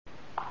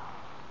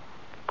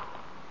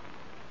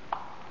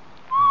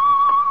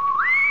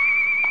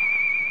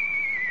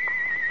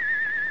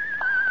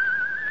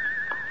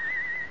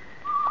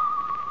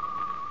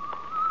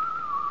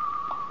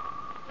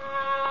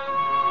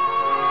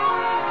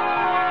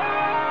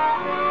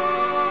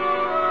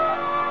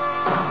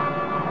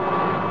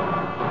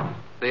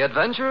The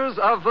Adventures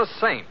of the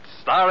Saint,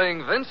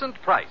 starring Vincent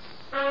Price.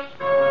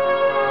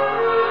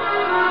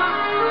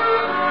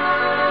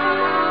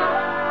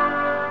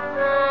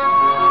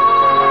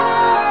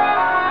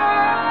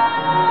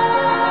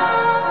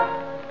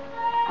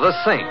 The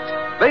Saint,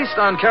 based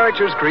on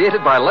characters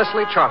created by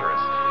Leslie Charteris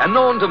and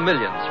known to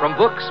millions from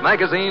books,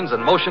 magazines,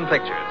 and motion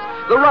pictures.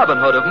 The Robin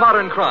Hood of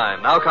modern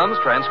crime now comes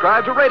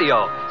transcribed to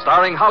radio,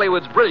 starring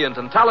Hollywood's brilliant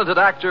and talented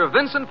actor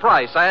Vincent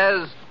Price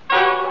as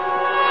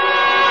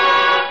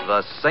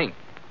The Saint.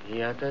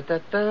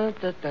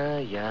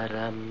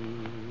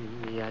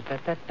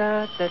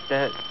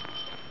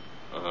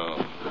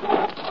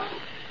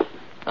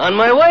 On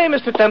my way,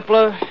 Mr.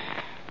 Templar.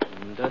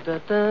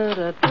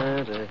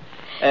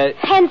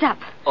 Hands up.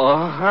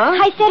 Uh-huh.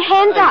 I said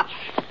hands up.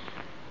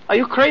 Are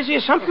you crazy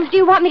or something? Do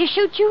you want me to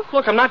shoot you?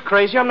 Look, I'm not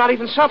crazy. I'm not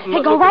even something.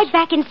 Hey, go right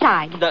back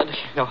inside.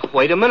 No,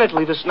 wait a minute.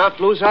 Leave us not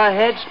lose our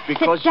heads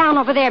because... Sit down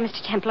over there,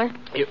 Mr. Templar.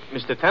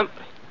 Mr.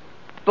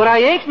 But I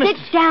ain't Mr...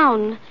 Sit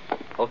down.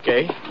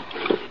 Okay.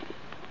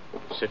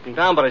 Sitting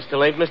down, but I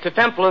still ain't Mr.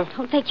 Templar.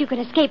 Don't think you can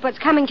escape what's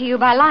coming to you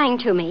by lying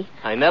to me.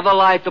 I never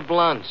lied to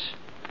blondes.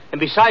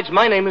 And besides,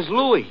 my name is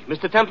Louis.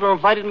 Mr. Templar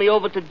invited me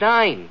over to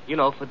dine,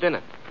 for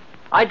dinner.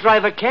 I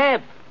drive a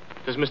cab.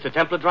 Does Mr.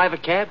 Templar drive a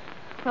cab?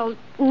 Well,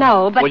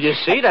 no, but... Well, you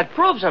see, that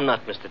proves I'm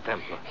not Mr.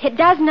 Templar. It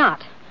does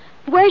not.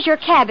 Where's your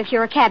cab if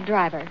you're a cab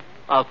driver?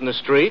 Out in the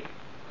street.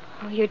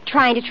 Oh, you're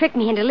trying to trick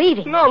me into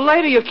leaving. No,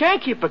 lady, you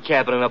can't keep a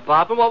cab in an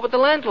apartment. What would the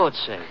landlord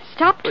say?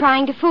 Stop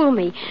trying to fool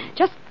me.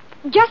 Just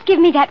give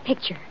me that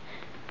picture.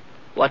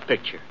 What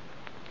picture?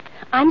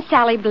 I'm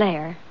Sally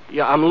Blair.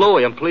 Yeah, I'm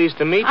Louis. I'm pleased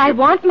to meet you. I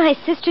want my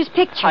sister's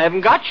picture. I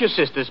haven't got your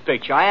sister's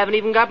picture. I haven't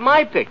even got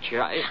my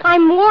picture.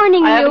 I'm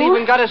warning you. I haven't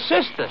even got a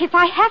sister. If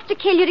I have to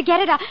kill you to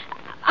get it,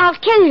 I'll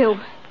kill you.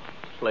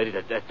 Lady,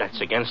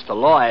 that's against the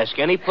law. Ask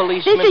any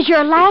policeman. This is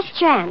your last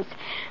chance.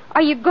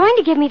 Are you going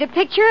to give me the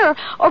picture,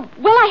 or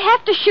will I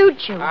have to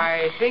shoot you?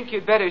 I think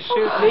you'd better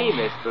shoot me,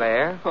 Miss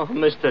Blair. Oh,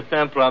 Mr.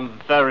 Templar, I'm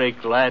very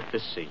glad to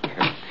see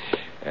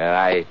you.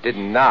 I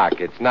didn't knock.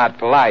 It's not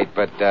polite,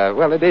 but,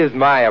 it is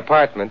my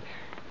apartment.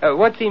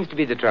 What seems to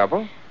be the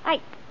trouble?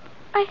 Hey,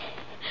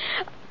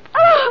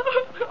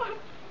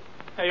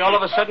 all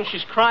of a sudden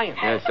she's crying.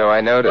 Yeah, so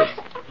I noticed.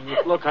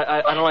 Look,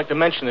 I don't like to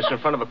mention this in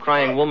front of a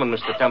crying woman,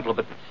 Mr. Templar,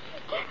 but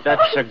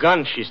that's a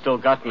gun she's still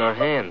got in her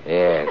hand.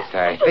 Yes,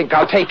 I think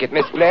I'll take it,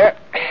 Miss Blair.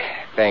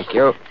 Thank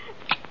you.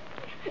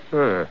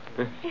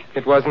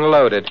 It wasn't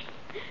loaded.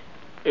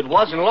 It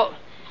wasn't loaded?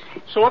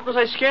 So what was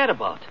I scared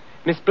about?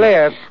 Miss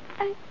Blair...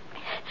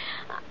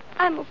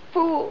 I'm a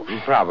fool.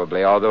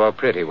 Probably, although a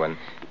pretty one.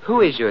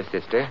 Who is your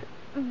sister?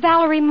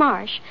 Valerie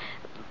Marsh.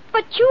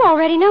 But you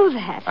already know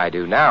that. I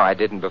do now. I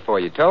didn't before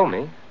you told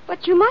me.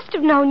 But you must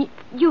have known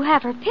you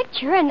have her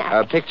picture and...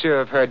 A picture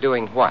of her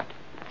doing what?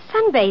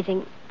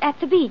 Sunbathing at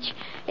the beach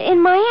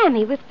in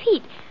Miami with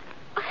Pete.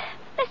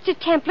 Mr.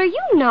 Templar, you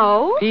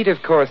know. Pete,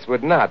 of course,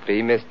 would not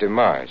be Mr.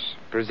 Marsh.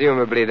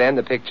 Presumably, then,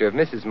 the picture of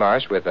Mrs.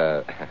 Marsh with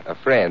a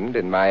friend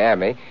in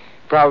Miami,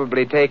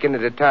 probably taken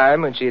at a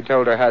time when she had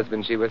told her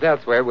husband she was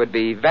elsewhere, would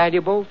be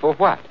valuable for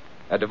what?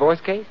 A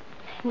divorce case?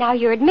 Now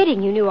you're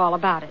admitting you knew all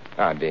about it.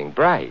 I'm being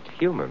bright.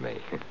 Humor me.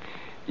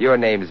 Your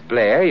name's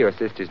Blair. Your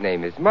sister's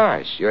name is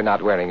Marsh. You're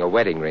not wearing a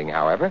wedding ring,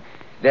 however.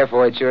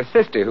 Therefore, it's your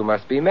sister who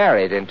must be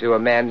married into a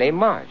man named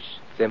Marsh.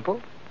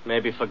 Simple?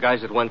 Maybe for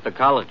guys that went to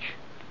college.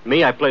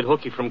 Me, I played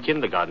hooky from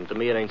kindergarten. To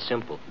me, it ain't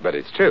simple. But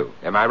it's true.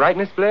 Am I right,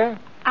 Miss Blair?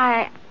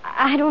 I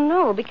don't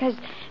know, because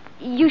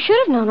you should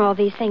have known all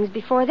these things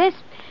before this.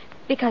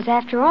 Because,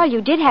 after all,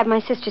 you did have my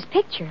sister's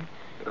picture.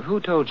 Who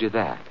told you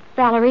that?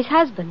 Valerie's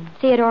husband,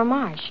 Theodore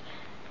Marsh.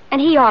 And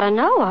he ought to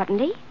know,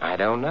 oughtn't he? I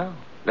don't know.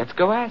 Let's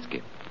go ask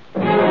him.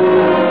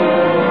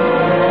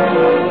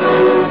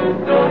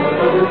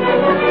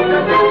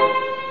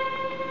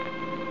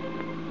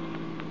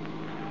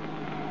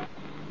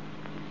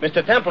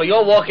 Mr. Templar,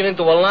 you're walking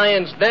into a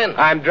lion's den.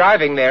 I'm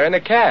driving there in a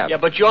cab. Yeah,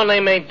 but your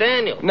name ain't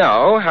Daniel.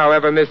 No,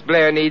 however, Miss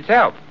Blair needs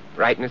help.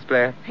 Right, Miss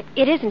Blair?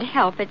 It isn't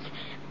help. It's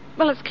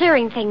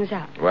clearing things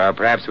up. Well,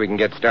 perhaps we can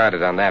get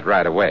started on that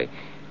right away.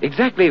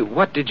 Exactly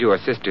what did your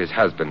sister's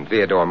husband,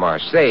 Theodore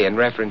Marsh, say in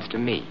reference to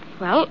me?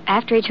 Well,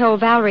 after he told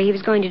Valerie he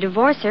was going to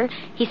divorce her,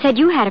 he said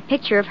you had a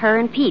picture of her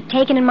and Pete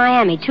taken in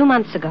Miami 2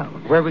 months ago.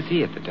 Where was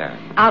he at the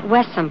time? Out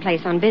west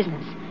someplace on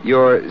business.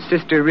 Your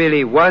sister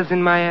really was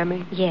in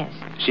Miami? Yes.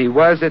 She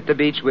was at the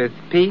beach with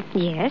Pete?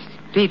 Yes.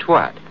 Pete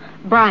what?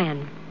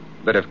 Brian.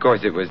 But, of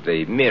course, it was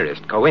the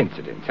merest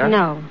coincidence, huh?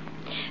 No.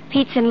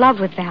 Pete's in love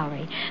with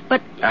Valerie,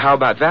 but... How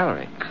about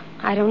Valerie?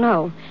 I don't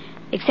know.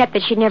 Except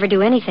that she'd never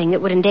do anything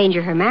that would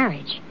endanger her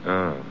marriage.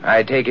 Oh.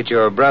 I take it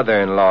your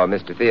brother-in-law,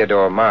 Mr.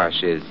 Theodore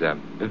Marsh, is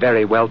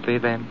very wealthy,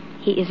 then?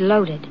 He is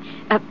loaded.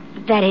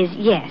 That is,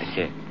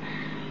 yes.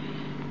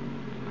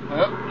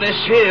 Well, this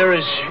here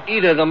is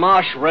either the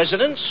Marsh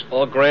residence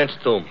or Grant's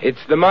tomb.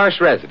 It's the Marsh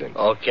residence.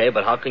 Okay,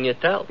 but how can you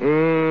tell?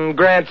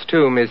 Grant's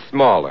tomb is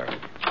smaller.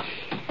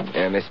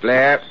 Miss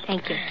Blair.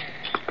 Thank you.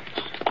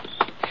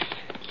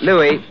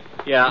 Louis,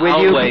 Yeah, Will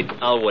I'll you? wait.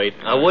 I'll wait.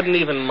 I wouldn't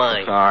even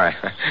mind. All right.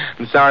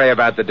 I'm sorry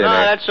about the dinner. No,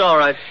 that's all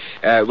right.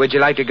 Would you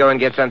like to go and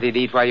get something to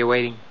eat while you're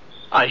waiting?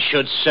 I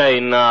should say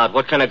not.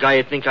 What kind of guy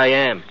you think I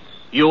am?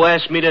 You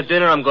ask me to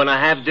dinner, I'm going to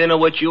have dinner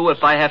with you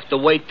if I have to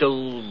wait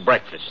till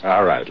breakfast.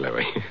 All right,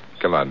 Louie.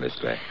 Come on, Miss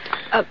Blair.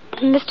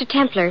 Mr.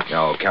 Templar.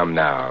 Oh, come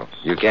now.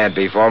 You can't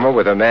be formal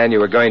with a man you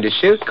were going to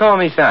shoot. Call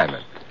me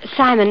Simon.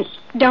 Simon,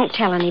 don't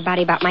tell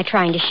anybody about my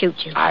trying to shoot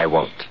you. I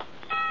won't.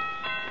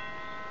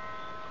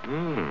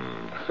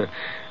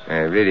 I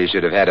really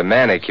should have had a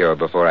manicure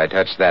before I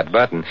touched that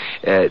button.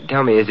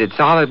 Tell me, is it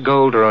solid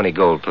gold or only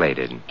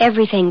gold-plated?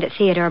 Everything that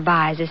Theodore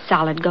buys is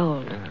solid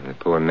gold. The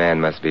poor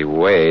man must be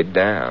weighed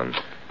down.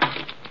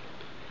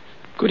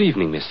 Good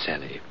evening, Miss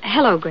Sally.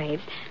 Hello,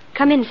 Graves.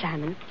 Come in,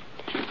 Simon.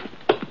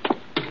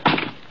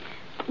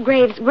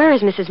 Graves, where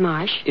is Mrs.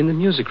 Marsh? In the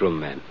music room,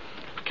 ma'am.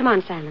 Come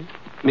on, Simon.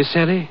 Miss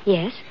Sally,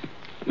 Yes?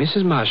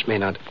 Mrs. Marsh may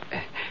not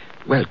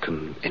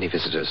welcome any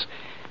visitors.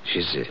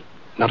 She's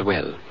not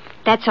well.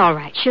 That's all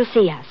right. She'll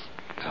see us.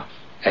 Oh,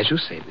 as you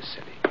say, Miss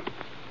Sally.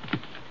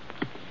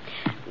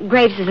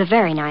 Graves is a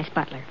very nice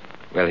butler.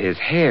 Well, his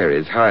hair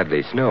is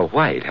hardly snow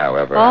white,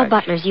 however. All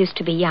butlers used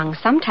to be young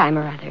sometime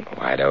or other.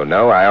 Oh, I don't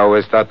know. I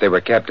always thought they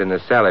were kept in the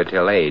cellar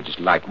till aged,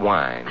 like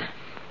wine.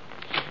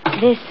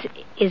 This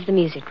is the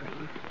music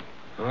room.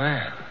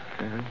 Well,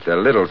 it's a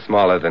little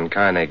smaller than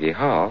Carnegie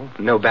Hall.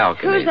 No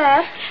balcony. Who's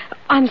that?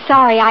 I'm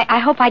sorry. I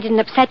hope I didn't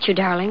upset you,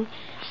 darling.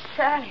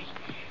 Sally,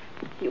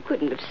 you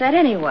couldn't upset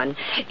anyone.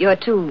 You're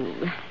too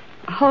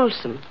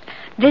wholesome.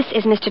 This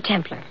is Mr.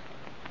 Templar.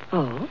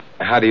 Oh?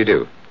 How do you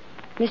do?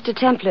 Mr.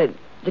 Templar,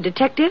 the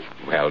detective?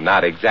 Well,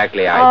 not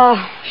exactly.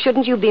 Oh,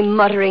 shouldn't you be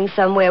muttering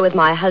somewhere with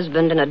my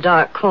husband in a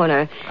dark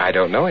corner? I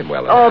don't know him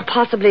well Or enough.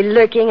 possibly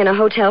lurking in a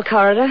hotel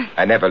corridor?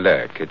 I never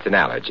lurk. It's an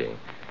allergy.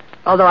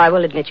 Although I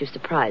will admit you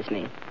surprise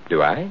me.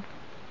 Do I?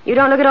 You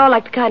don't look at all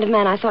like the kind of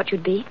man I thought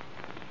you'd be.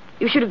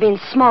 You should have been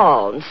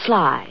small and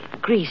sly,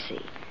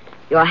 greasy.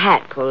 Your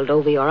hat pulled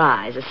over your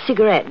eyes, a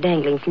cigarette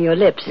dangling from your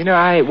lips. You know,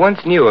 I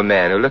once knew a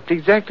man who looked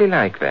exactly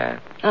like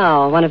that.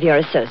 Oh, one of your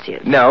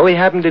associates. No, he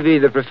happened to be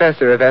the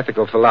professor of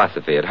ethical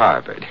philosophy at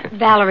Harvard.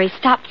 Valerie,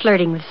 stop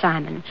flirting with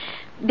Simon.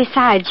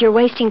 Besides, you're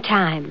wasting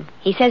time.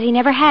 He says he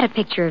never had a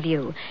picture of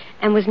you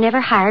and was never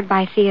hired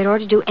by Theodore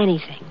to do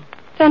anything.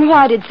 Then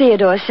why did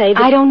Theodore say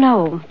that? I don't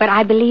know, but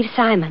I believe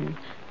Simon.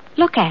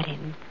 Look at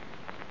him.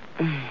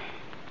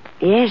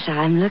 Yes,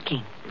 I'm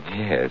looking.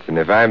 Yes, and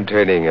if I'm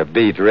turning a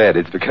beet red,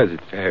 it's because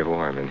it's very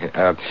warm in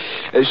here.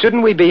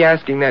 Shouldn't we be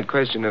asking that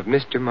question of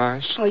Mr.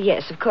 Marsh? Oh,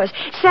 yes, of course.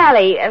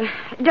 Sally,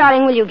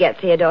 darling, will you get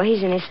Theodore?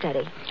 He's in his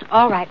study.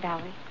 All right,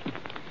 Valerie.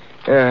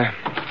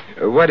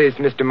 What is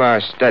Mr.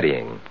 Marsh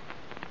studying?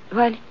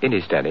 What? In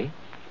his study?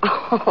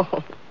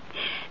 Oh,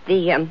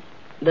 the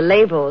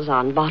labels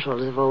on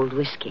bottles of old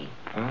whiskey.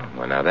 Oh,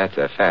 well, now that's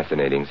a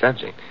fascinating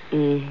subject.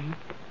 Mm-hmm.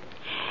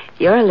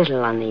 You're a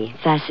little on the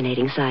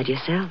fascinating side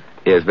yourself.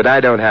 Yes, but I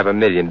don't have $1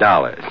 million.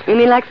 You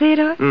mean like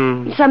Theodore?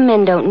 Mm. Some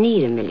men don't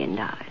need $1 million.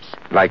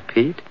 Like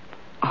Pete?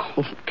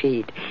 Oh,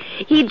 Pete.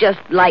 He'd just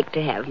like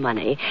to have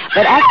money.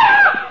 But well,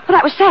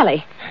 that was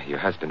Sally. Your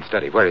husband's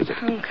study. Where is it?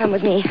 Oh, come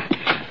with me.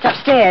 It's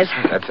upstairs.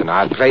 That's an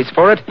odd place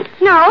for it.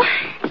 No,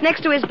 it's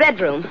next to his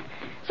bedroom.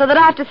 So that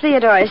after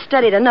Theodore has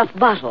studied enough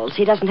bottles,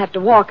 he doesn't have to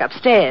walk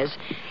upstairs.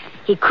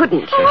 He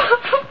couldn't.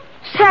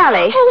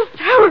 Sally. Oh,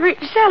 Valerie.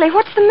 Sally,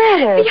 what's the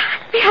matter?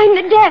 Behind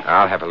the desk.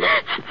 I'll have a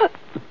look.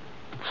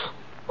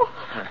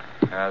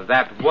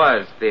 That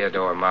was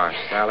Theodore Marsh,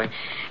 Sally.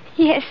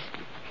 Yes.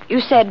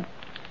 You said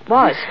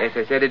was. Yes,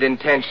 I said it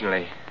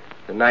intentionally.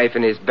 The knife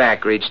in his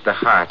back reached the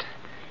heart.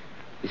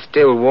 He's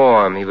still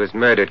warm. He was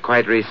murdered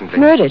quite recently.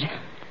 Murdered?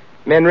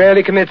 Men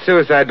rarely commit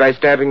suicide by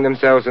stabbing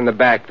themselves in the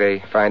back.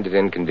 They find it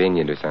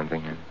inconvenient or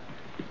something.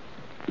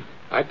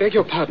 I beg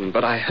your pardon,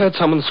 but I heard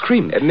someone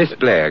scream. Miss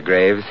Blair,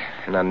 Graves.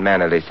 An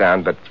unmannerly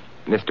sound, but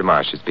Mr.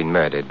 Marsh has been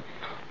murdered.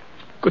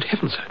 Good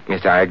heavens, sir.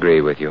 Yes, I agree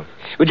with you.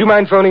 Would you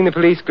mind phoning the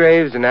police,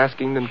 Graves, and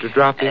asking them to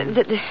drop in?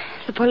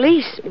 The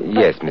police?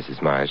 Yes,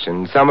 Mrs. Marsh,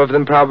 and some of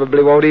them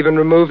probably won't even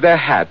remove their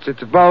hats.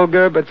 It's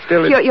vulgar, but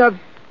still... You're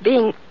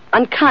being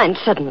unkind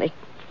suddenly.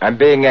 I'm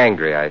being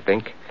angry, I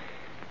think.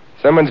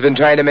 Someone's been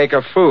trying to make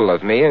a fool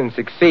of me and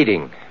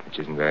succeeding, which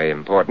isn't very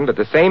important, but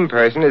the same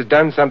person has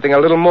done something a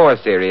little more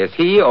serious.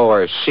 He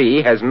or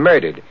she has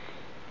murdered.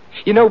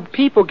 You know,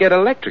 people get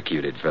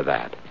electrocuted for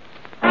that.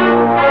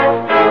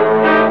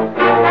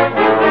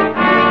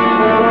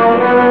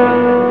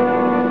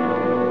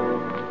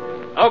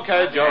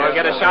 Okay, Joe, I'll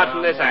get a shot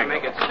from this angle.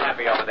 Make it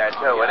snappy over there,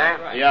 too, would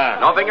it? Yeah.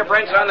 No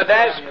fingerprints on the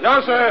desk?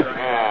 No, sir.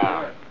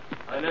 Yeah.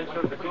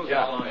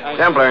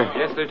 Templar.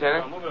 Yes,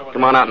 Lieutenant?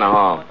 Come on out in the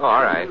hall. Oh,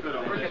 all right.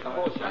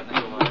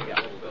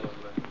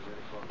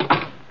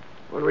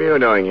 What were you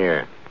doing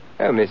here?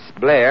 Well, Miss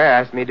Blair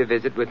asked me to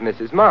visit with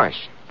Mrs.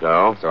 Marsh.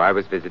 So? So I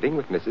was visiting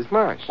with Mrs.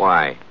 Marsh.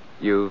 Why?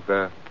 You've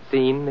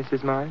seen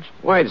Mrs. Marsh?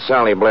 Why'd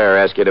Sally Blair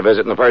ask you to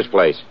visit in the first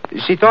place?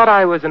 She thought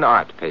I was an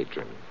art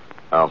patron.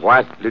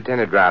 What?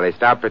 Lieutenant Riley,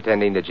 stop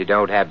pretending that you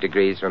don't have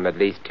degrees from at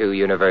least 2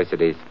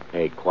 universities.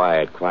 Hey,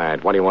 quiet.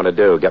 What do you want to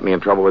do? Get me in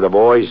trouble with the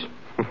boys?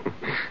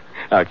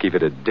 I'll keep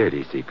it a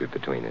dirty secret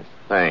between us.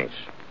 Thanks.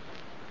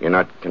 You're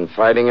not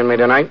confiding in me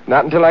tonight?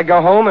 Not until I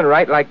go home and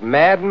write like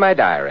mad in my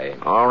diary.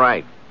 All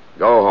right.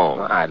 Go home.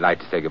 Well, I'd like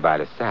to say goodbye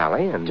to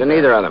Sally and... To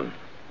neither of them.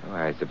 Oh,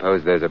 I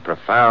suppose there's a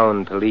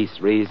profound police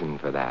reason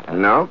for that. Huh?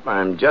 Nope,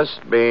 I'm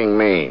just being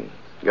mean.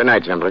 Good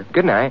night, Templar.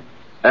 Good night.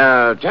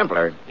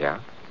 Templar.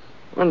 Yeah?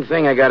 One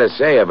thing I gotta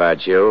say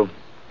about you.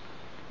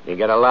 You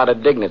got a lot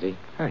of dignity.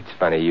 Oh, it's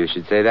funny you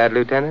should say that,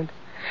 Lieutenant.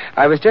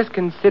 I was just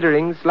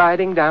considering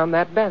sliding down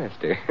that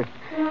banister.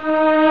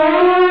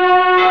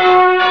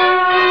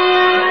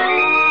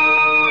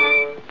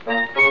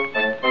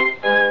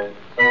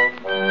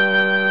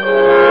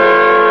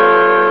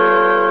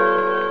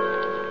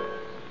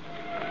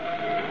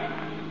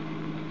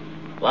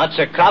 Lots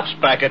of cops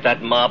back at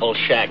that marble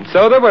shack.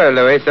 So there were,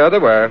 Louis, so there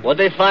were. What'd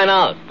they find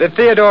out? That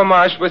Theodore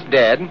Marsh was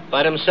dead.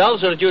 By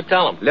themselves, or did you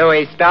tell them?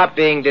 Louis, stop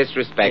being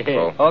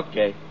disrespectful.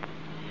 Okay.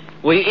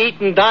 We eat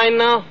and dine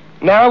now?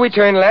 Now we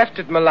turn left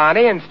at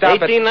Milani and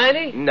stop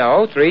 1890?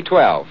 No,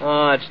 312.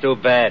 Oh, that's too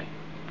bad.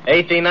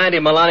 1890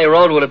 Milani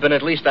Road would have been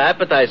at least an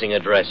appetizing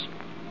address.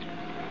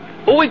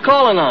 Who we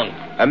calling on?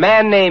 A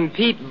man named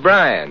Pete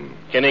Bryan.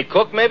 Can he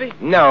cook, maybe?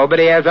 No, but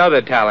he has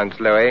other talents,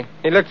 Louis.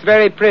 He looks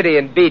very pretty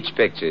in beach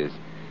pictures.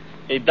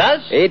 He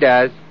does? He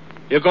does.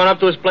 You're going up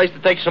to his place to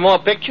take some more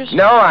pictures?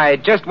 No, I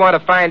just want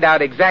to find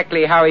out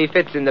exactly how he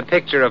fits in the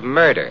picture of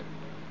murder.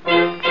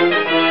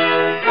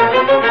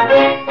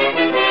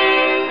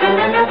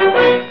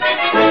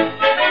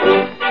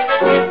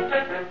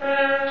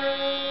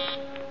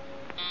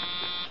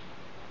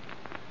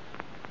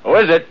 Who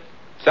is it?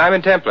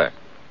 Simon Templar.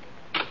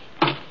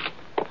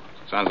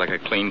 Sounds like a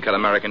clean-cut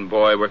American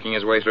boy working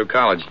his way through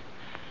college.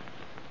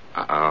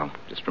 Uh-oh.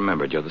 Just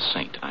remembered, you're the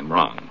saint. I'm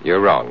wrong. You're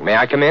wrong. May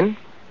I come in?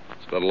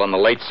 It's a little on the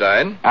late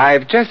side.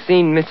 I've just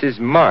seen Mrs.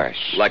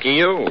 Marsh. Lucky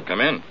you. Come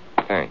in.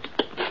 Thanks.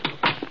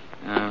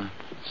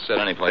 Sit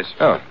any place.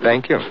 Oh,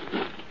 thank you.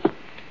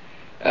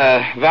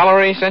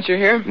 Valerie sent you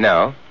here?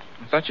 No.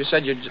 I thought you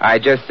said you'd... I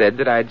just said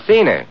that I'd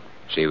seen her.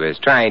 She was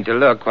trying to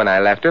look when I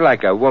left her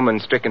like a woman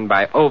stricken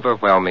by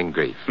overwhelming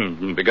grief.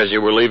 Because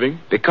you were leaving?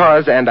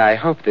 Because, and I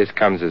hope this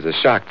comes as a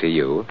shock to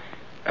you,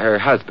 her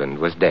husband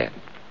was dead.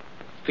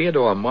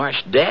 Theodore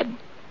Marsh dead?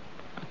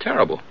 Oh,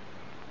 terrible.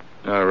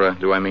 Or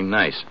do I mean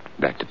nice?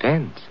 That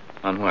depends.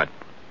 On what?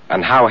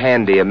 On how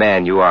handy a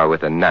man you are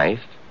with a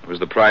knife. It was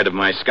the pride of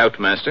my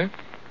scoutmaster.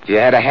 If you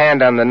had a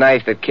hand on the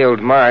knife that killed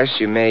Marsh,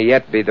 you may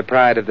yet be the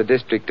pride of the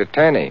district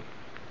attorney.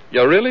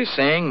 You're really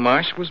saying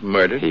Marsh was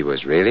murdered? He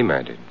was really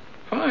murdered.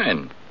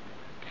 Fine.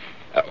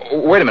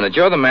 Wait a minute.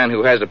 You're the man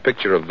who has a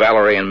picture of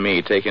Valerie and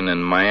me taken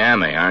in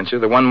Miami, aren't you?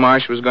 The one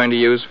Marsh was going to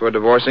use for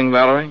divorcing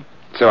Valerie?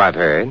 So I've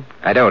heard.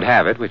 I don't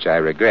have it, which I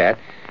regret.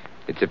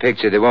 It's a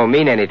picture that won't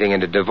mean anything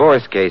in a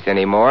divorce case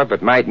anymore,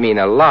 but might mean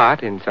a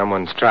lot in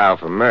someone's trial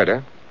for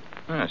murder.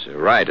 Yes, you're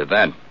right at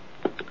that.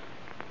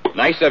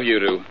 Nice of you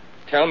to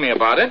tell me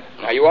about it.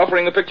 Are you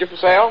offering the picture for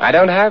sale? I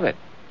don't have it.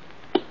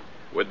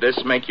 Would this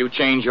make you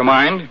change your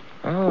mind?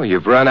 Oh,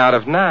 you've run out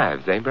of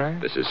knives, eh, Brian?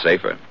 This is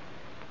safer.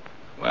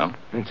 Well?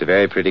 It's a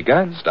very pretty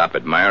gun. Stop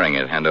admiring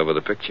it. Hand over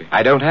the picture.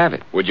 I don't have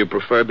it. Would you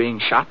prefer being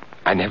shot?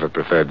 I never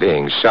prefer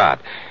being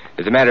shot.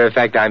 As a matter of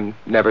fact, I'm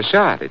never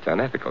shot. It's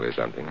unethical or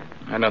something.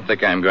 I don't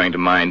think I'm going to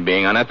mind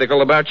being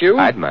unethical about you.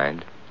 I'd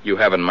mind. You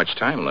haven't much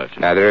time left.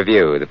 Neither of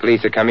you. The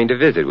police are coming to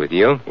visit with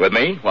you. With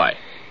me? Why?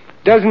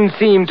 Doesn't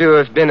seem to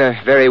have been a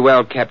very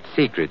well-kept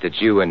secret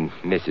that you and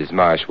Mrs.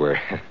 Marsh were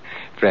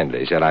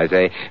friendly, shall I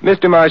say.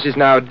 Mr. Marsh is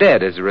now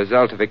dead as a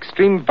result of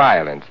extreme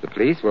violence. The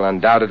police will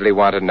undoubtedly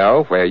want to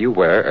know where you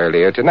were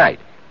earlier tonight.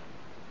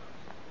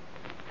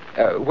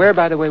 Where,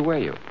 by the way, were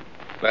you?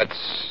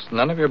 That's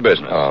none of your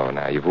business. Oh,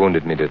 now, you've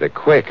wounded me to the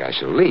quick. I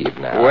shall leave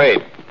now.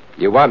 Wait.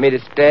 You want me to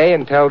stay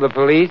and tell the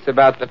police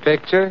about the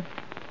picture?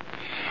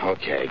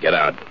 Okay, get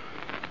out.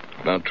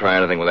 Don't try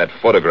anything with that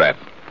photograph.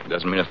 It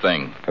doesn't mean a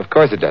thing. Of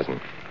course it doesn't.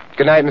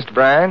 Good night, Mr.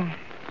 Bryan.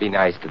 Be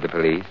nice to the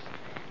police.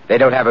 They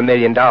don't have $1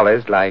 million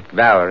like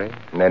Valerie,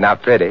 and they're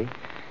not pretty.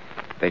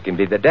 They can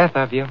be the death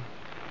of you.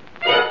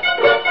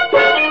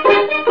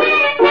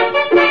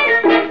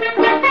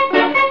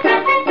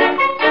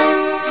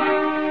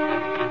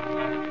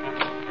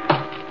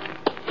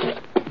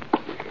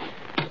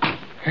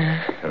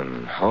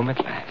 Home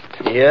at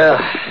last. Yeah.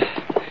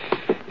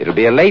 It'll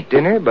be a late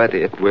dinner, but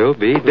it will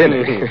be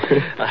dinner.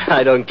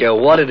 I don't care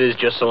what it is,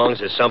 just so long as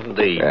there's something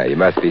to eat. You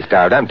must be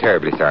starved. I'm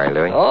terribly sorry,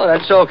 Louis. Oh,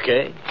 that's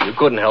okay. You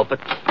couldn't help it.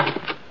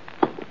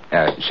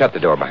 Shut the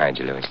door behind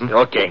you, Louis.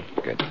 Okay.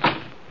 Good.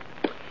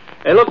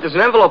 Hey, look, there's an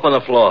envelope on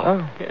the floor.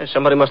 Oh. Yeah,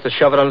 somebody must have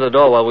shoved it under the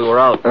door while we were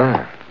out.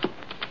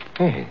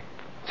 Hey,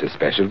 it's a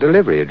special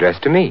delivery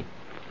addressed to me.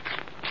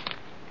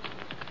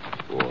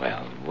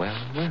 Well.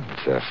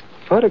 It's a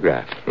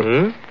photograph.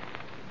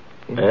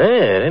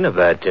 Hey, it ain't a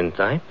bad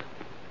tintype.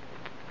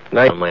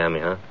 Nice in Miami,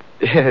 huh?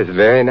 Yes,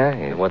 very nice.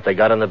 And what they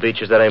got on the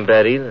beaches, that ain't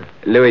bad either.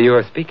 Louis, you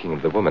are speaking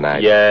of the woman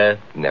Yeah.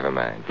 Never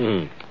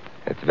mind.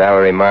 It's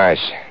Valerie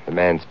Marsh. The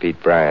man's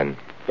Pete Bryan.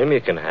 Him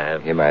you can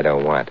have. Him I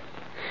don't want.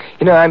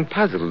 You know, I'm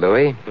puzzled,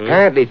 Louis.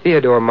 Apparently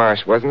Theodore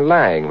Marsh wasn't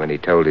lying when he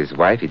told his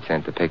wife he'd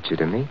sent the picture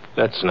to me.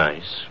 That's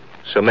nice.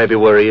 So maybe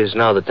where he is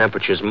now, the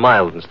temperature's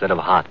mild instead of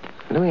hot.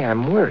 Louis,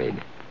 I'm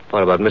worried.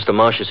 What about Mr.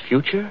 Marsh's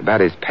future?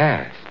 About his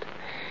past.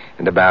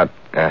 And about...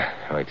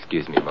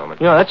 excuse me a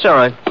moment. No, that's all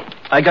right.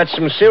 I got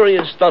some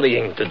serious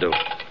studying to do.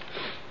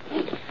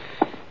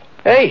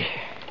 Hey,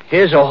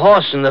 here's a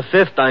horse in the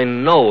fifth I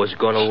know is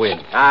going to win.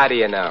 How do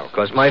you know?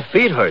 Because my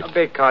feet hurt.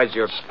 Because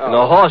you're... And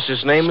the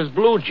horse's name is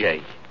Blue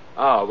Jay.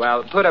 Oh,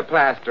 well, put a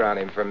plaster on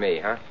him for me,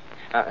 huh?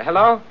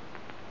 Hello?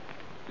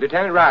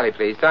 Lieutenant Riley,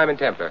 please. Simon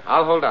Templar.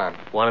 I'll hold on.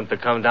 Want him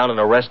to come down and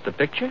arrest the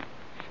picture?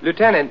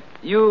 Lieutenant,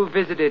 you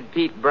visited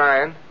Pete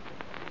Bryan.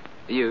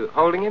 Are you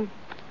holding him?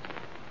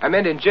 I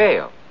meant in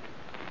jail.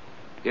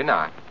 You're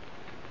not.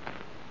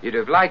 You'd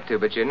have liked to,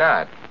 but you're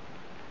not.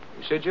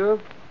 Should you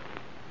have?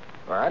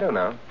 Well, I don't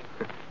know.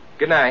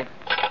 Good night.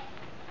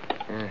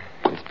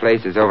 This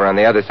place is over on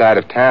the other side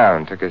of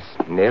town. Took us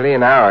nearly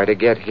an hour to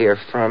get here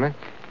from it.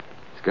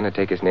 It's going to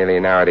take us nearly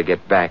an hour to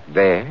get back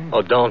there.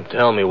 Oh, don't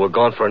tell me we're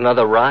going for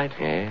another ride?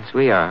 Yes,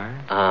 we are.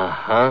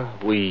 Uh-huh.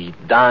 We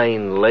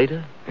dine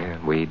later?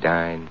 Yeah, we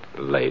dine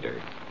later.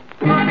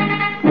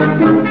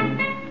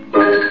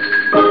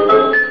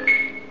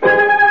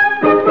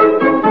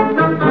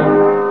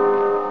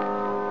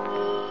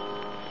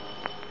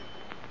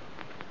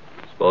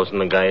 Supposing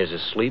the guy is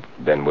asleep?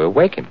 Then we'll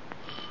wake him.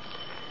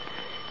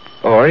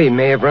 Or he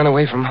may have run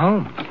away from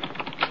home.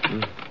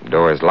 The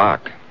door is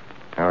locked.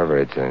 However,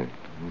 it's a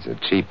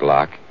cheap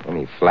lock.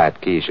 Any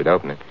flat key should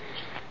open it.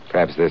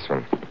 Perhaps this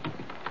one.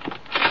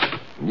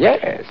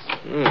 Yes.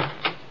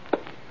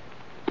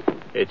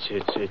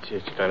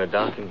 It's kind of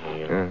dark in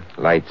here.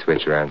 Light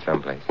switch around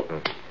someplace.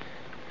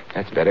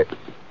 That's better.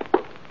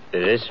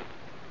 It is?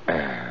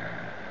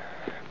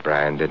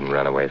 Brian didn't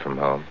run away from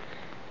home.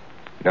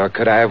 Nor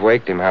could I have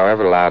waked him,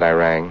 however loud I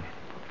rang.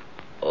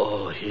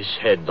 Oh, his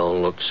head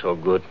don't look so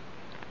good.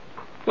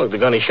 Look, the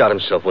gun he shot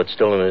himself with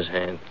still in his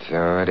hand.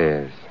 So it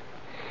is.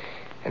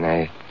 And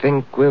I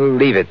think we'll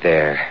leave it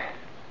there.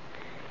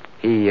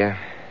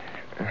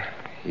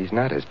 He's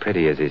not as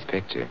pretty as his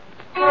picture.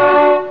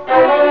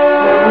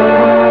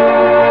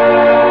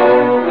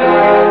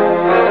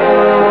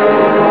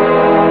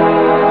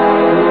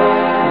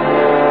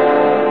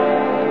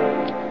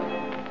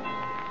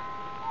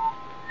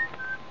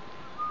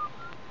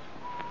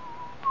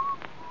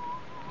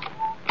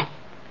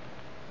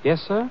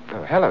 Yes, sir?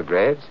 Oh, hello,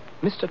 Graves.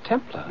 Mr.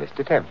 Templar.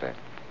 Mr. Templar.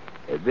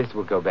 This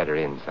will go better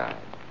inside.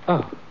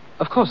 Oh,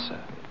 of course, sir.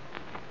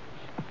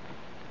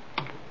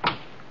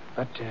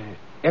 But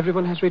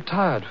everyone has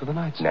retired for the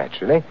night, sir.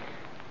 Naturally.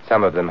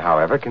 Some of them,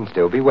 however, can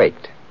still be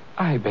waked.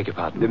 I beg your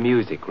pardon? The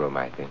music room,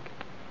 I think.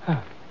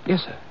 Oh,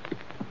 yes, sir.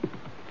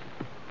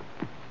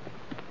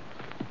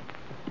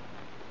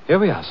 Here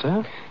we are,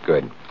 sir.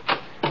 Good.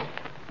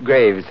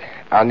 Graves,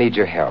 I'll need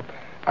your help.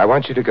 I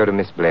want you to go to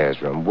Miss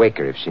Blair's room. Wake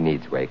her if she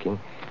needs waking.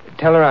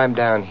 Tell her I'm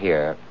down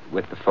here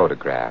with the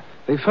photograph.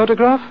 The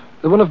photograph?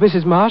 The one of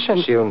Mrs. Marsh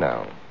and... She'll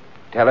know.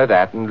 Tell her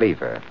that and leave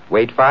her.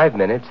 Wait 5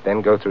 minutes,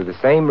 then go through the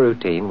same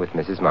routine with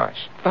Mrs.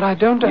 Marsh. But I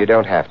don't... You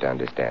don't have to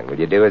understand. Will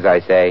you do as I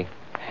say?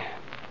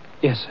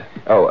 Yes, sir.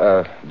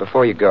 Oh,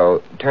 before you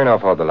go, turn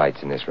off all the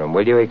lights in this room,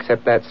 will you,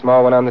 except that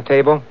small one on the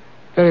table?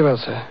 Very well,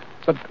 sir.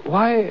 But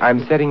why...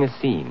 I'm setting a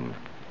scene,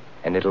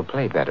 and it'll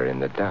play better in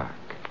the dark.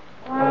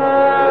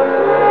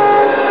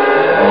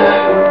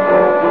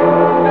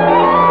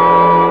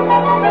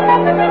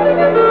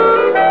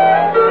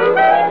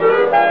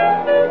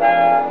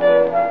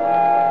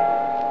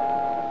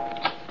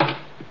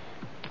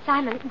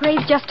 Simon,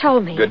 Graves just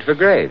told me. Good for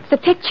Graves. The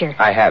picture.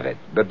 I have it.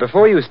 But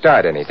before you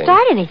start anything...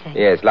 Start anything?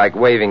 Yes, like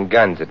waving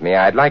guns at me,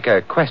 I'd like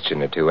a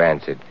question or two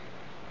answered.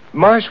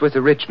 Marsh was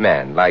a rich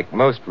man. Like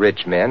most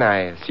rich men, I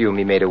assume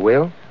he made a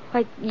will?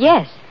 Why,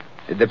 yes.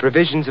 The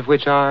provisions of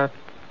which are...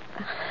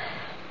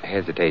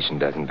 Hesitation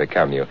doesn't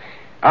become you.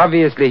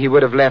 Obviously, he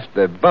would have left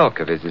the bulk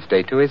of his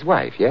estate to his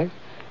wife, yes?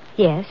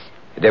 Yes.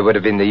 There would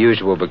have been the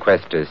usual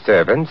bequest to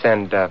servants,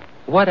 and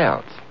what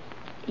else?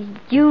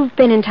 You've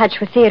been in touch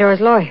with Theodore's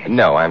lawyer.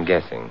 No, I'm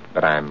guessing.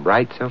 But I'm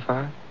right so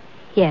far?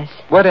 Yes.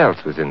 What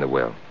else was in the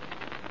will?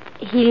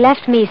 He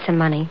left me some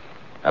money.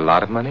 A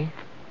lot of money?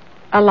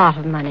 A lot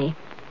of money.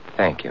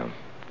 Thank you.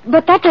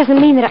 But that doesn't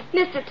mean that I...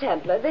 Mr.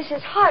 Templar, this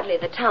is hardly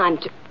the time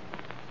to...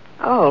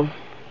 Oh,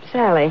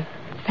 Sally.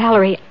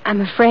 Valerie, I'm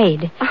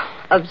afraid.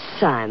 Of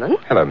Simon?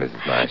 Hello,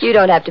 Mrs. Marsh. You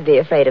don't have to be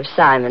afraid of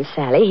Simon,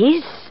 Sally.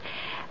 He's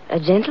a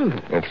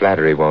gentleman.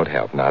 Flattery won't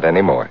help, not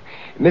anymore.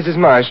 Mrs.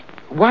 Marsh,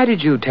 why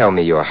did you tell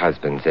me your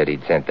husband said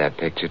he'd sent that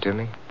picture to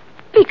me?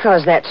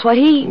 Because that's what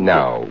he...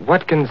 No.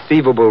 What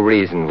conceivable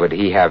reason would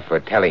he have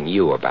for telling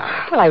you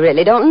about it? Well, I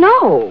really don't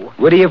know.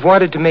 Would he have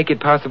wanted to make it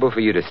possible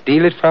for you to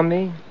steal it from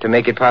me? To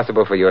make it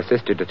possible for your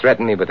sister to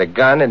threaten me with a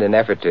gun in an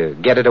effort to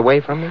get it away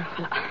from me?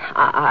 Well,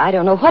 I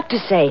don't know what to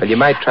say. Well, you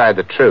might try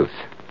the truth.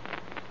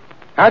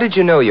 How did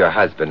you know your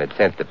husband had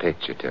sent the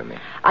picture to me?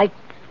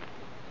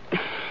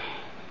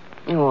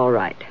 Oh, all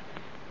right.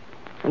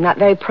 I'm not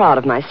very proud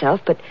of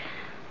myself, but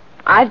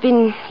I've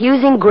been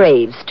using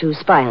Graves to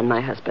spy on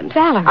my husband.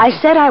 Valerie. I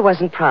said I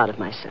wasn't proud of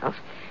myself.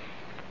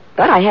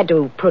 But I had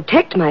to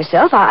protect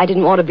myself. I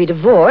didn't want to be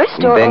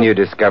divorced or... Then you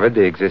discovered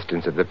the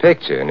existence of the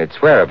picture and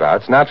its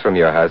whereabouts, not from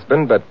your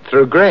husband, but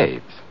through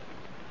Graves.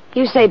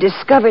 You say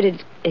discovered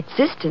its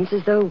existence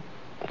as though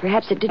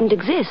perhaps it didn't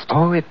exist.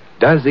 Oh, it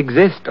does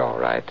exist, all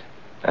right.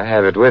 I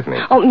have it with me.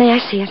 Oh, may I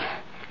see it?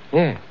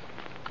 Yes.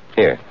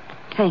 Here.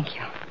 Thank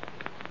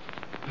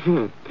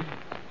you.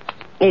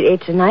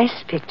 It's a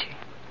nice picture.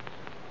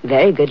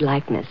 Very good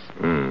likeness.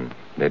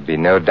 There'd be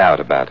no doubt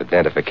about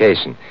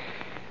identification.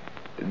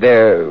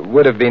 There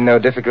would have been no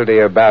difficulty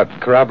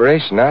about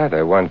corroboration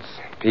either once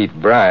Pete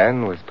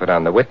Bryan was put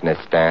on the witness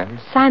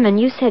stand. Simon,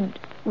 you said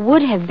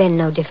would have been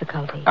no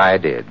difficulty. I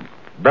did.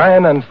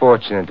 Bryan,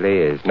 unfortunately,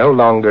 is no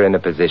longer in a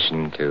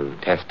position to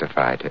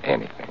testify to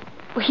anything.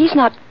 Well, he's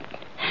not...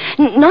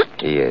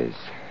 He is.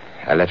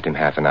 I left him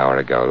half an hour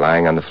ago,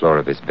 lying on the floor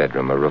of his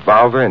bedroom, a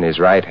revolver in his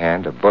right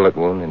hand, a bullet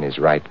wound in his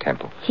right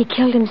temple. He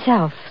killed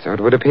himself. So it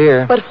would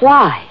appear. But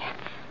why?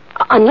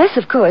 Unless,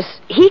 of course,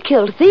 he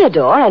killed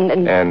Theodore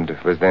And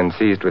was then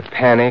seized with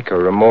panic or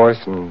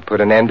remorse and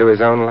put an end to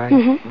his own life?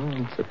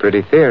 It's a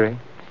pretty theory.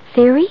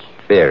 Theory?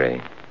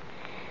 Theory.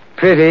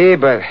 Pretty,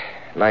 but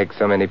like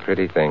so many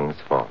pretty things,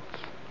 false.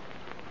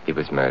 He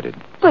was murdered.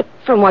 But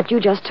from what you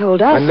just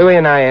told us... When Louis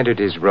and I entered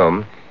his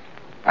room,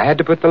 I had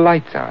to put the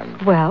lights on.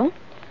 Well?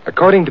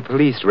 According to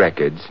police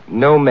records,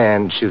 no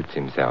man shoots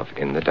himself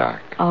in the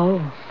dark.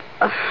 Oh.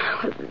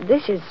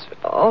 This is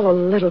all a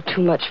little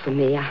too much for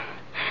me.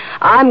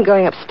 I'm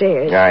going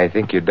upstairs. I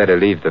think you'd better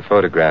leave the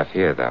photograph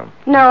here, though.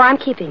 No, I'm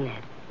keeping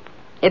it.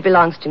 It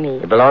belongs to me.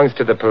 It belongs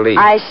to the police.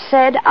 I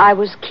said I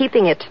was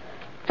keeping it.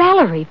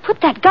 Valerie,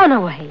 put that gun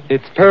away.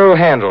 It's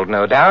pearl-handled,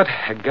 no doubt.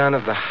 A gun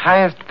of the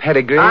highest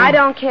pedigree. I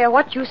don't care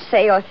what you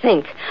say or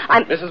think.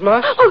 Mrs.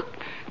 Marsh? Oh.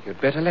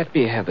 You'd better let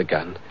me have the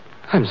gun.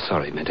 I'm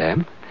sorry,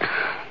 madame.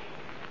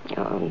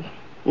 Oh,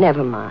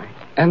 never mind.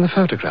 And the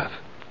photograph.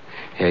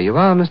 Here you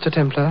are, Mr.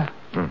 Templar.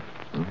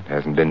 It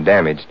hasn't been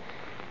damaged.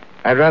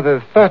 I'd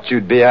rather thought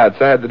you'd be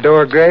outside the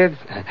door, Graves.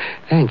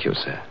 Thank you,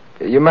 sir.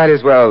 You might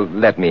as well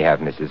let me have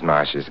Mrs.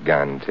 Marsh's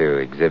gun, too.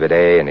 Exhibit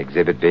A and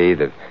Exhibit B.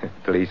 The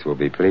police will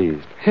be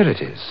pleased. Here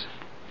it is.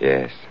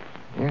 Yes.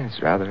 Yes,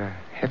 rather a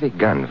heavy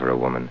gun for a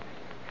woman.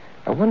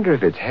 I wonder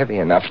if it's heavy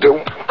enough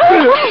to...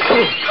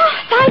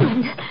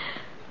 Simon!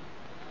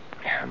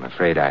 I'm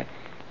afraid I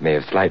may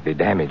have slightly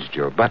damaged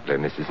your butler,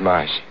 Mrs.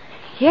 Marsh.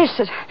 Yes,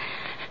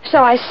 so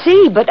I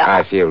see, but...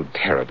 I feel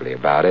terribly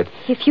about it.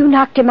 If you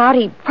knocked him out,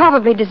 he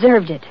probably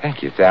deserved it.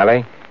 Thank you,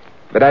 Sally.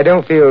 But I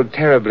don't feel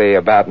terribly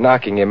about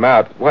knocking him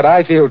out. What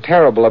I feel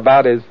terrible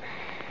about is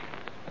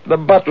the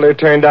butler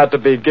turned out to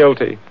be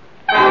guilty.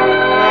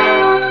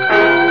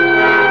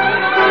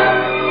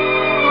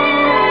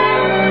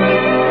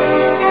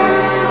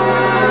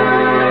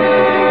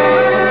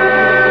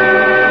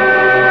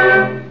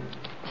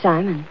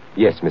 Simon.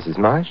 Yes, Mrs.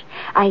 Marsh?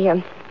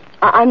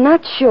 I'm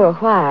not sure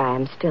why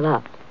I'm still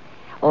up.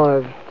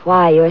 Or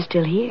why you're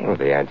still here. Well,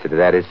 the answer to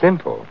that is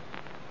simple.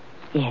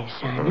 Yes,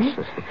 Simon.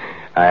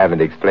 I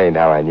haven't explained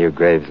how I knew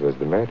Graves was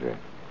the murderer.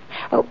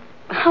 Oh,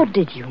 how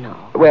did you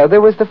know? Well,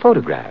 there was the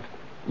photograph.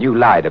 You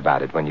lied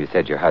about it when you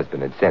said your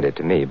husband had sent it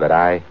to me, but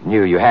I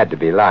knew you had to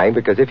be lying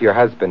because if your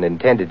husband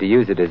intended to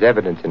use it as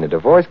evidence in a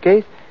divorce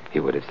case, he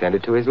would have sent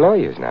it to his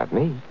lawyers, not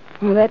me.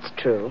 Well, that's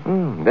true.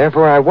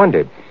 Therefore, I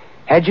wondered,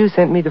 had you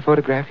sent me the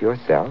photograph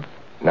yourself?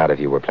 Not if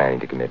you were planning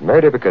to commit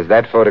murder, because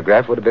that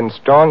photograph would have been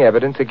strong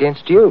evidence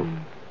against you.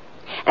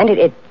 And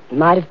it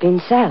might have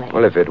been Sally.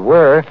 Well, if it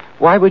were,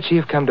 why would she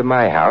have come to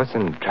my house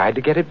and tried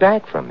to get it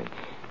back from me?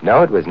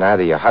 No, it was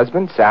neither your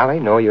husband, Sally,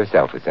 nor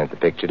yourself who sent the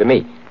picture to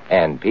me.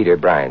 And Peter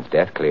Bryan's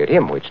death cleared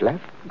him, which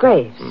left?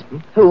 Graves,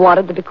 who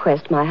wanted the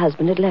bequest my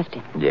husband had left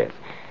him. Yes.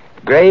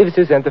 Graves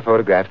who sent the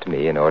photograph to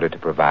me in order to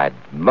provide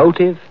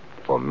motive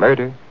for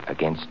murder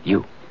against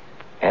you.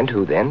 And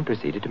who then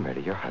proceeded to murder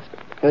your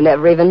husband. Who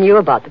never even knew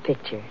about the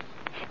picture.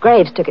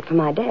 Graves took it from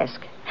my desk.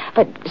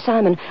 But,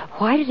 Simon,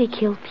 why did he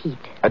kill Pete?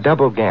 A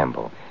double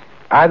gamble.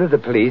 Either the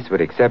police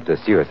would accept the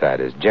suicide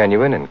as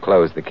genuine and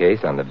close the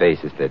case on the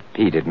basis that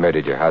Pete had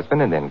murdered your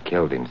husband and then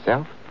killed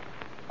himself,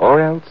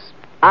 or else...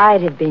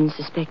 I'd have been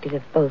suspected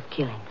of both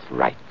killings.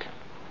 Right.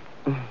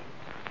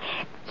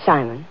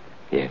 Simon.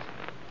 Yes?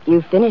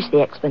 You finished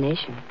the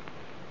explanation.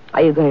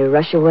 Are you going to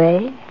rush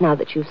away now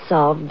that you've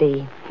solved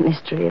the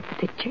mystery of the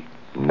picture?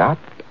 Not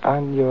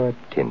on your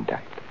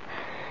tintype.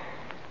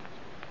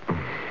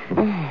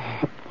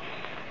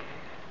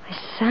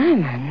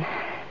 Simon.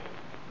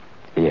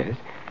 Yes?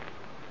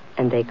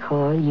 And they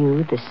call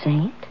you the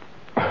saint?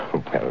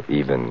 Well,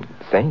 even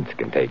saints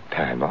can take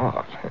time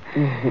off.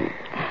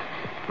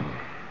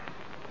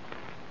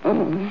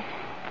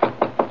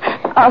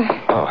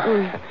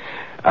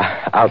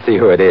 I'll see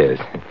who it is.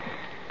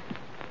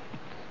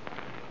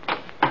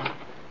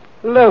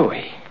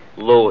 Louis.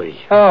 Louis.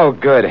 Oh,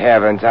 good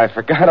heavens. I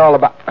forgot all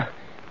about...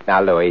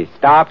 Now, Louis,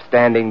 stop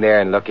standing there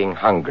and looking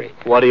hungry.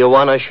 What do you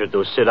want I should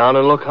do? Sit down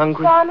and look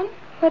hungry? Simon,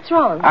 what's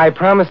wrong? I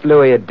promised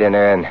Louis a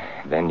dinner, and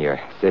then your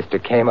sister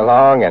came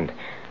along, and...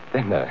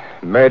 Then the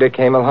murder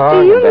came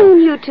along. Do you and then...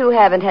 mean you two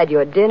haven't had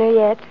your dinner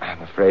yet?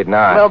 I'm afraid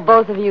not. Well,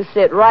 both of you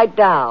sit right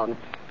down.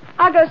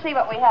 I'll go see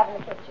what we have in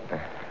the kitchen.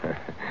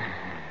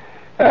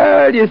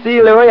 You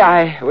see, Louis,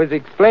 I was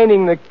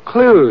explaining the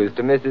clues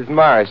to Mrs.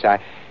 Marsh. I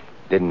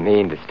didn't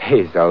mean to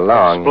stay so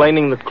long.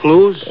 Explaining the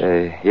clues?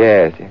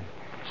 Yes.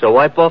 So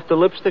wipe off the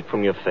lipstick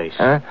from your face.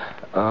 Huh?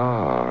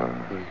 Oh.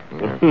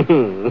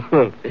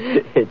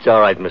 It's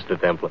all right, Mr.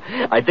 Templar.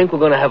 I think we're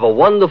going to have a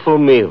wonderful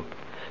meal.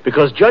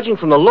 Because judging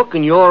from the look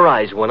in your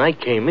eyes when I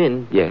came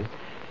in... Yes?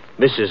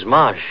 Mrs.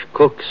 Marsh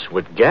cooks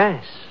with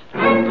gas.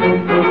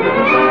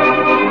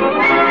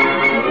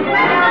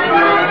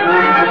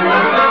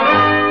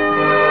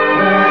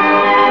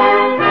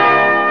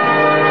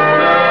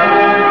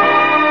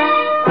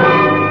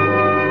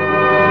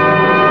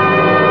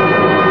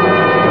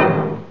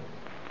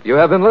 You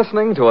have been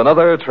listening to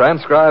another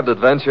transcribed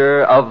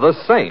adventure of the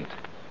Saint,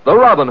 the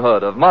Robin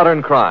Hood of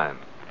modern crime.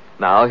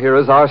 Now, here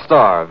is our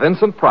star,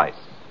 Vincent Price.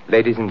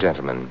 Ladies and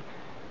gentlemen,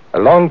 a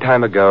long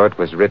time ago it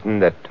was written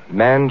that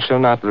man shall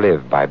not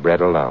live by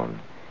bread alone.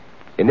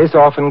 In this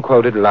often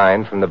quoted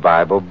line from the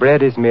Bible,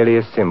 bread is merely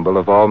a symbol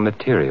of all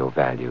material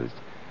values.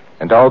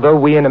 And although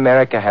we in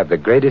America have the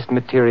greatest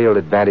material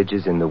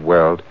advantages in the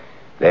world,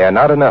 they are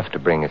not enough to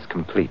bring us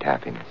complete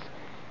happiness.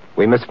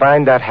 We must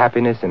find that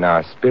happiness in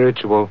our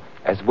spiritual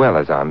as well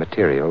as our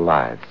material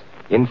lives,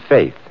 in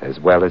faith as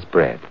well as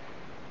bread.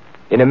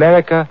 In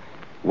America,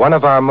 one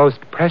of our most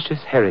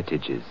precious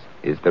heritages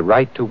is the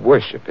right to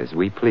worship as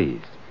we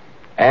please.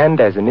 And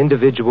as an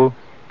individual,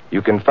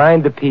 you can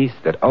find the peace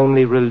that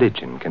only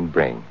religion can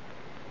bring.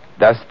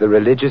 Thus, the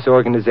religious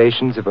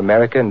organizations of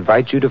America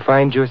invite you to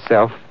find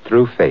yourself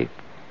through faith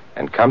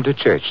and come to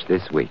church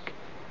this week.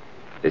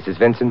 This is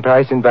Vincent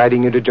Price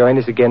inviting you to join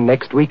us again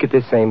next week at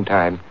this same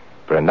time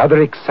for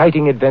another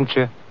exciting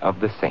adventure of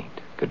the Saint.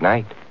 Good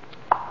night.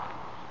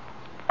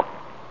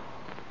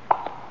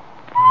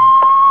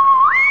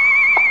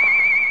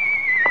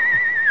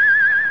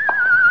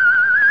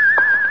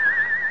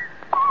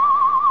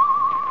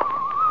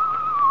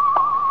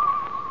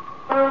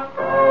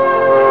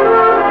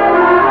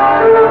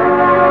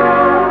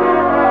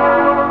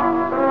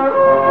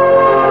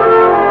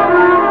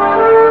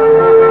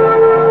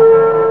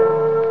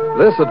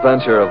 This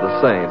adventure of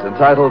the Saint,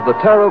 entitled The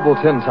Terrible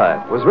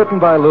Tintype, was written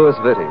by Louis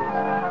Vittes.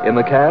 In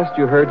the cast,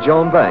 you heard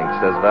Joan Banks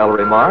as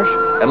Valerie Marsh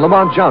and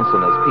Lamont Johnson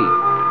as Pete,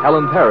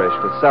 Helen Parrish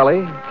as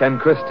Sally, Ken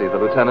Christie the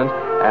lieutenant,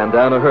 and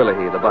Anna Hurley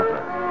the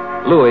butler.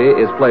 Louis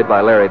is played by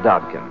Larry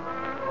Dobkin.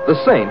 The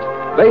Saint,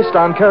 based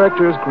on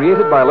characters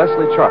created by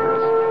Leslie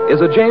Charteris,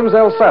 is a James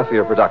L.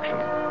 Safier production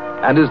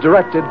and is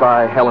directed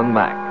by Helen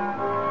Mack.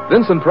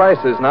 Vincent Price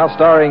is now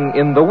starring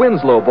in The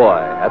Winslow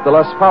Boy at the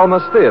Las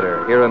Palmas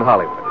Theater here in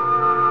Hollywood.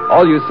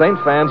 All you Saint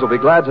fans will be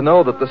glad to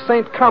know that the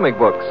Saint comic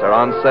books are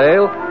on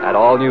sale at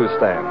all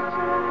newsstands.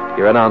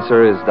 Your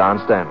announcer is Don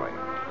Stanley.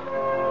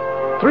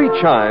 3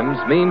 chimes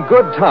mean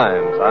good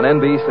times on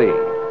NBC.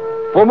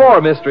 For more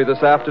mystery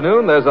this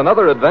afternoon, there's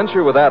another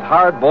adventure with that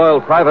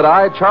hard-boiled private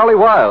eye, Charlie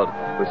Wilde,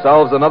 who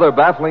solves another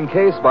baffling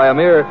case by a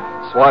mere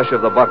swash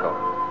of the buckle.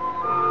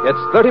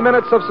 It's 30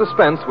 minutes of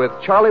suspense with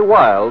Charlie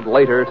Wilde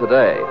later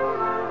today.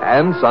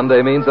 And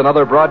Sunday means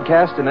another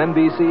broadcast in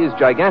NBC's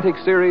gigantic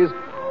series,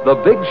 The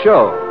Big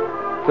Show.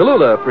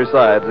 Tallulah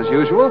presides as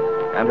usual,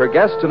 and her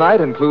guests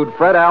tonight include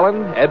Fred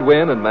Allen, Ed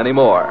Wynn, and many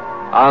more.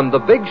 On The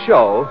Big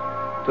Show,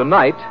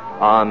 tonight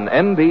on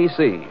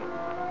NBC.